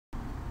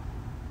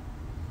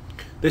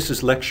This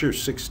is lecture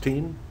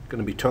 16. Going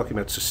to be talking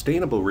about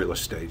sustainable real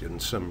estate and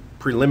some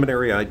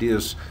preliminary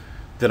ideas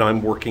that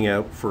I'm working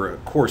out for a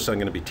course I'm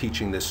going to be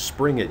teaching this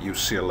spring at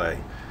UCLA.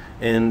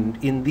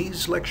 And in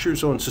these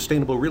lectures on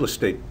sustainable real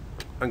estate,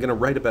 I'm going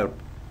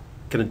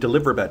to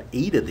deliver about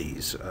 8 of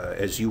these,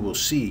 as you will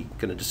see,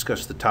 going to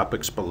discuss the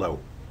topics below.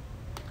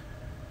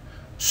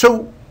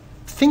 So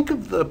think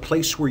of the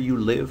place where you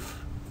live.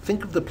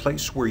 Think of the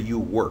place where you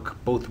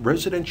work. Both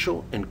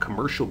residential and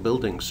commercial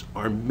buildings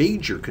are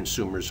major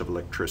consumers of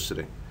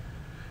electricity.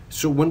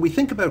 So when we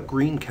think about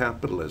green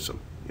capitalism,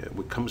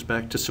 it comes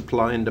back to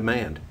supply and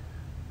demand.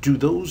 Do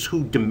those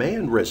who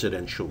demand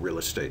residential real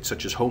estate,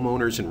 such as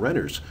homeowners and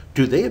renters,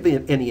 do they have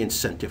any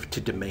incentive to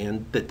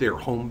demand that their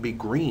home be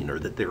green or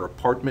that their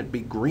apartment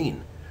be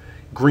green?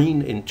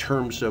 Green in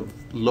terms of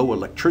low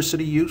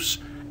electricity use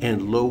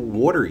and low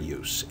water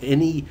use.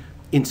 Any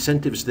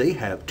incentives they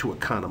have to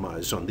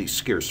economize on these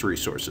scarce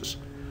resources.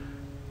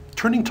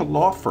 Turning to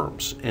law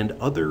firms and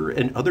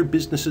other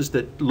businesses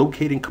that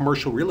locate in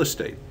commercial real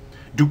estate.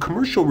 Do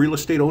commercial real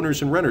estate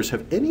owners and renters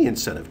have any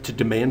incentive to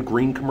demand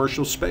green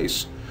commercial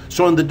space?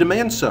 So on the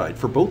demand side,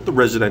 for both the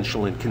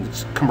residential and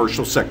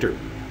commercial sector,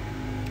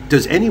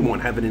 does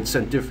anyone have an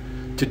incentive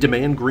to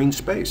demand green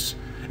space?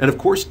 And of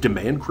course,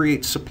 demand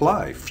creates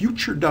supply.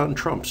 Future Don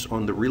Trumps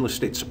on the real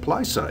estate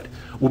supply side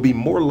will be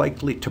more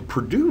likely to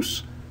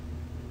produce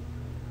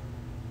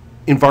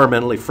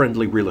environmentally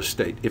friendly real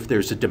estate if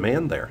there's a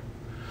demand there.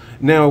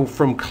 Now,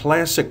 from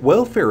classic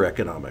welfare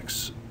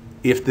economics,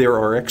 if there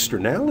are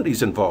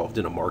externalities involved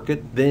in a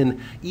market,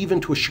 then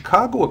even to a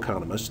Chicago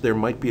economist, there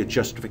might be a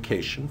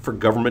justification for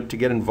government to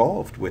get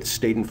involved with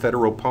state and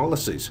federal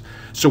policies.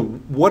 So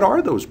what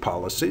are those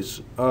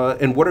policies,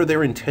 and what are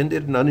their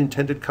intended and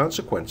unintended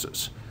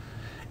consequences?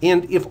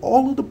 And if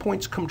all of the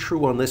points come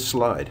true on this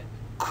slide,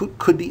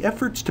 could the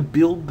efforts to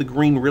build the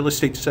green real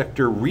estate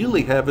sector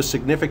really have a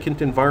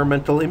significant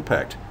environmental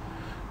impact?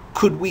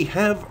 Could we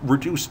have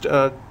reduced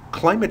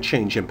climate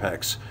change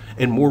impacts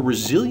and more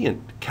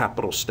resilient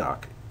capital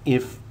stock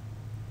if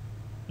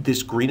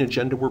this green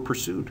agenda were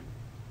pursued?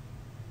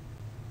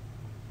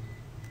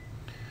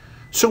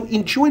 So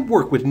in joint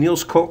work with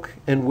Niels Koch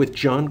and with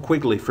John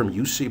Quigley from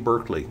UC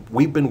Berkeley,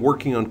 we've been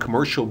working on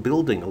commercial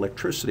building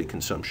electricity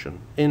consumption.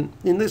 And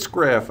in this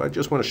graph, I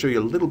just want to show you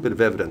a little bit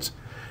of evidence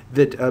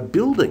that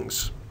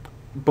buildings,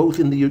 both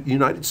in the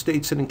United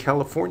States and in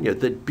California,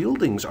 that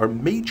buildings are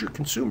major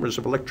consumers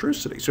of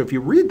electricity. So if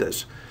you read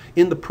this,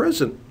 in the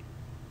present,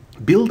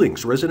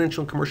 buildings,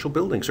 residential and commercial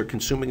buildings, are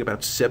consuming about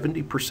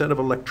 70% of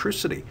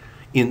electricity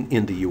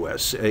in the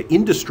U.S.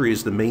 Industry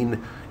is the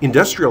main,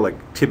 industrial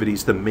activity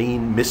is the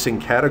main missing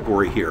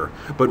category here.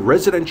 But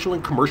residential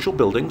and commercial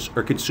buildings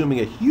are consuming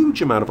a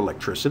huge amount of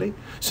electricity.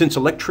 Since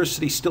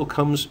electricity still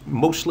comes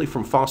mostly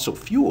from fossil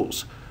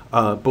fuels,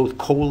 both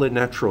coal and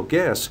natural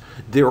gas,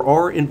 there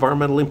are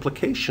environmental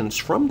implications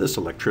from this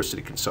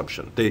electricity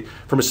consumption.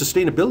 From a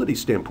sustainability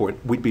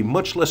standpoint, we'd be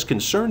much less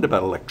concerned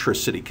about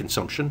electricity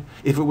consumption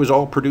if it was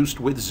all produced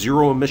with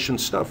zero-emission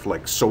stuff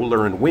like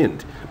solar and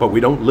wind. But we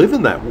don't live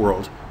in that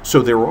world,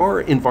 so there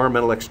are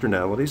environmental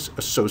externalities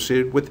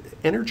associated with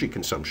energy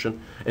consumption,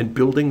 and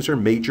buildings are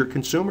major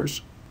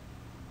consumers.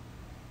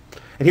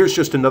 And here's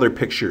just another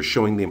picture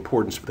showing the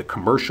importance of the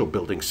commercial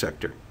building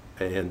sector.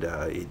 And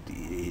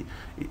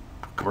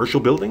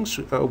commercial buildings,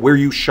 where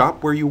you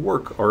shop, where you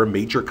work, are a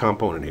major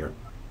component here.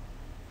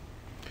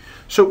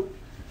 So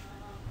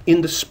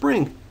in the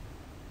spring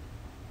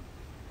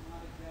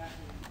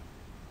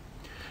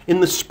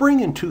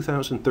in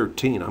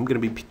 2013, I'm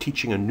going to be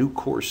teaching a new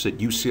course at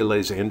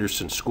UCLA's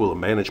Anderson School of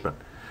Management.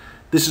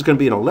 This is going to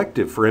be an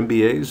elective for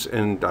MBAs,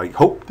 and I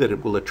hope that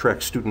it will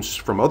attract students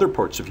from other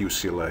parts of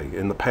UCLA.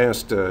 In the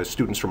past,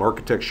 students from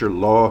architecture,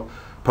 law,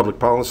 public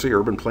policy,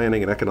 urban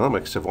planning, and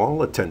economics have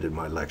all attended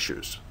my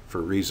lectures for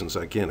reasons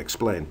I can't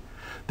explain.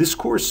 This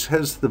course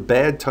has the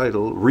bad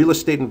title, Real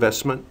Estate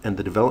Investment and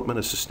the Development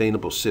of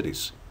Sustainable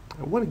Cities.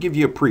 I want to give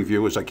you a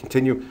preview as I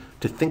continue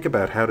to think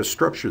about how to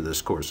structure this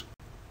course.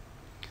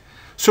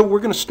 So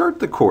we're going to start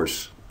the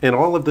course, and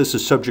all of this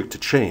is subject to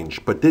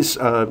change, but these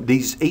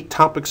 8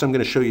 topics I'm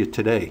going to show you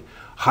today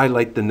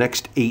highlight the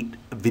next 8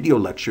 video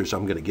lectures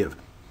I'm going to give.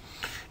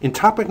 In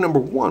topic number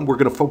 1, we're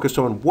going to focus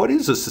on what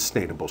is a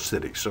sustainable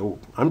city. So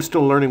I'm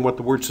still learning what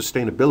the word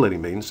sustainability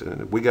means,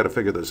 and we got to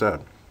figure this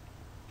out.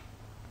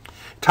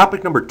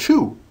 Topic number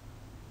 2,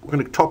 we're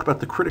going to talk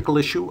about the critical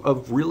issue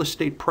of real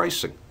estate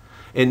pricing.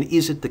 And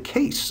is it the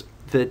case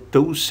that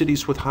those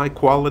cities with high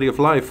quality of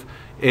life,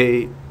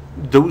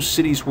 those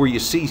cities where you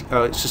see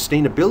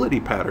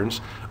sustainability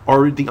patterns,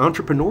 are the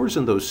entrepreneurs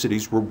in those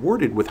cities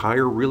rewarded with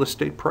higher real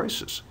estate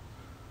prices,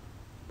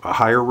 a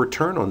higher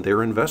return on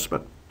their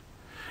investment?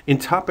 In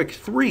topic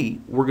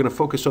 3, we're going to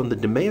focus on the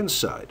demand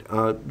side.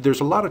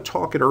 There's a lot of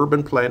talk in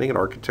urban planning and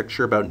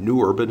architecture about new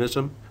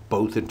urbanism,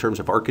 both in terms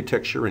of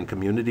architecture and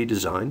community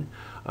design.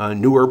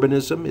 New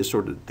urbanism is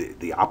sort of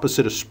the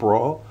opposite of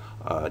sprawl.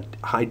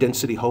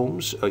 High-density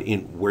homes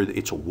where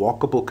it's a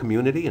walkable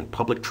community and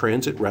public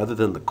transit rather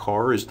than the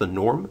car is the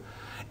norm.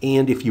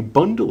 And if you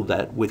bundle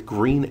that with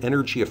green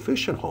energy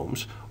efficient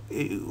homes,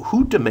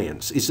 who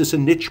demands? Is this a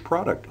niche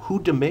product? Who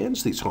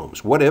demands these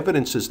homes? What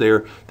evidence is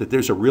there that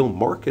there's a real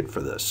market for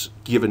this,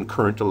 given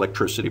current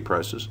electricity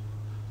prices?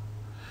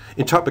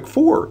 In topic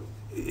 4,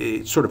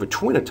 it's sort of a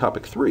twin of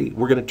topic 3,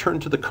 we're going to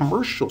turn to the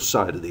commercial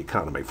side of the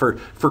economy. For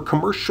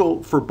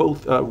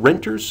both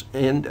renters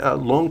and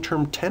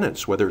long-term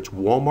tenants, whether it's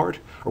Walmart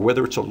or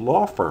whether it's a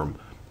law firm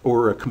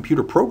or a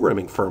computer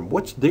programming firm,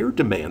 what's their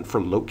demand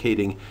for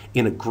locating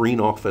in a green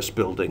office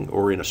building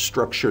or in a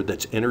structure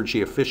that's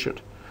energy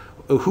efficient?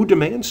 Who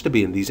demands to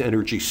be in these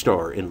Energy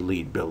Star and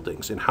LEED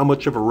buildings, and how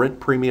much of a rent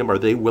premium are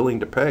they willing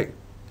to pay?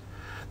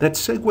 That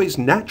segues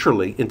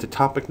naturally into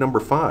topic number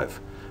 5,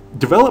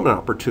 development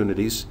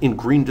opportunities in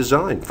green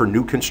design for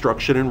new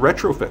construction and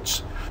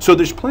retrofits. So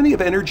there's plenty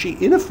of energy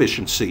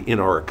inefficiency in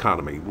our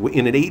economy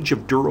in an age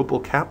of durable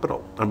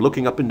capital. I'm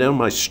looking up and down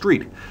my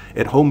street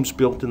at homes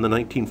built in the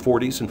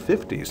 1940s and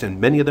 50s,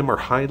 and many of them are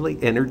highly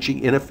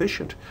energy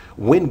inefficient.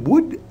 When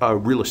would a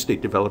real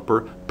estate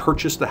developer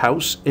purchase the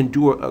house and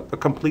do a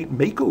complete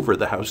makeover of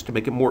the house to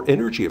make it more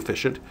energy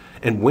efficient?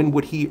 And when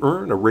would he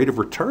earn a rate of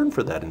return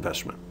for that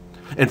investment?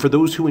 And for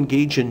those who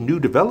engage in new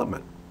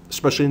development,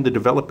 especially in the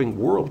developing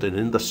world and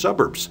in the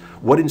suburbs,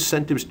 what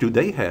incentives do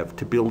they have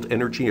to build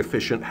energy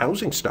efficient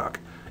housing stock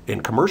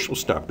and commercial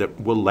stock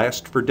that will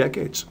last for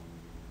decades?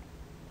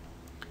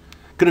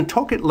 Going to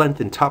talk at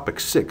length in topic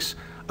 6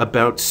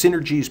 about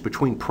synergies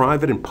between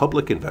private and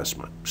public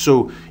investment.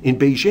 So in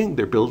Beijing,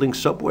 they're building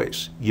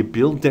subways. You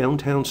build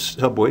downtown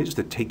subways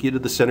that take you to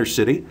the center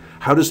city.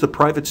 How does the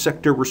private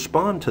sector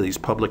respond to these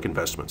public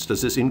investments?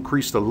 Does this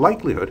increase the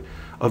likelihood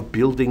of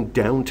building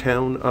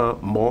downtown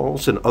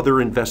malls and other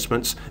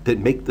investments that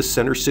make the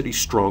center city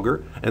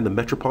stronger and the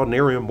metropolitan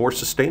area more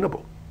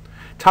sustainable?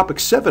 Topic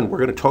 7, we're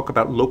going to talk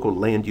about local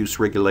land use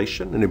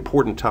regulation, an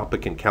important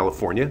topic in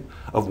California,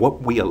 of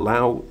what we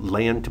allow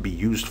land to be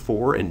used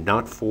for and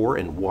not for,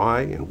 and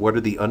why, and what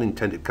are the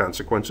unintended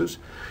consequences.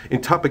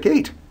 In topic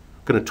 8, we're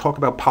going to talk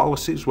about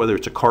policies, whether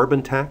it's a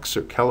carbon tax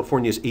or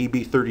California's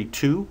AB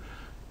 32,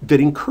 that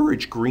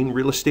encourage green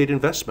real estate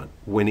investment.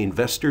 When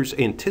investors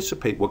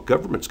anticipate what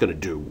government's going to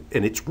do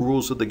and its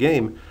rules of the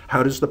game,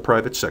 how does the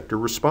private sector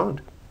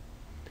respond?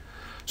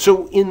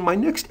 So in my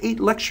next 8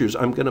 lectures,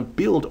 I'm going to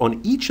build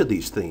on each of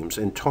these themes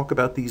and talk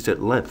about these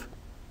at length.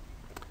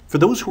 For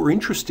those who are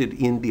interested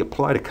in the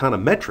applied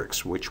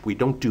econometrics, which we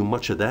don't do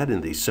much of that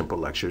in these simple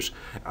lectures,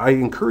 I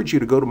encourage you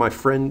to go to my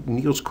friend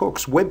Niels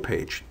Koch's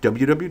webpage,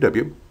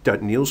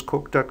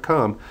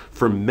 www.nielskoch.com,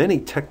 for many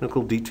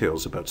technical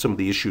details about some of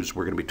the issues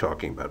we're going to be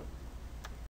talking about.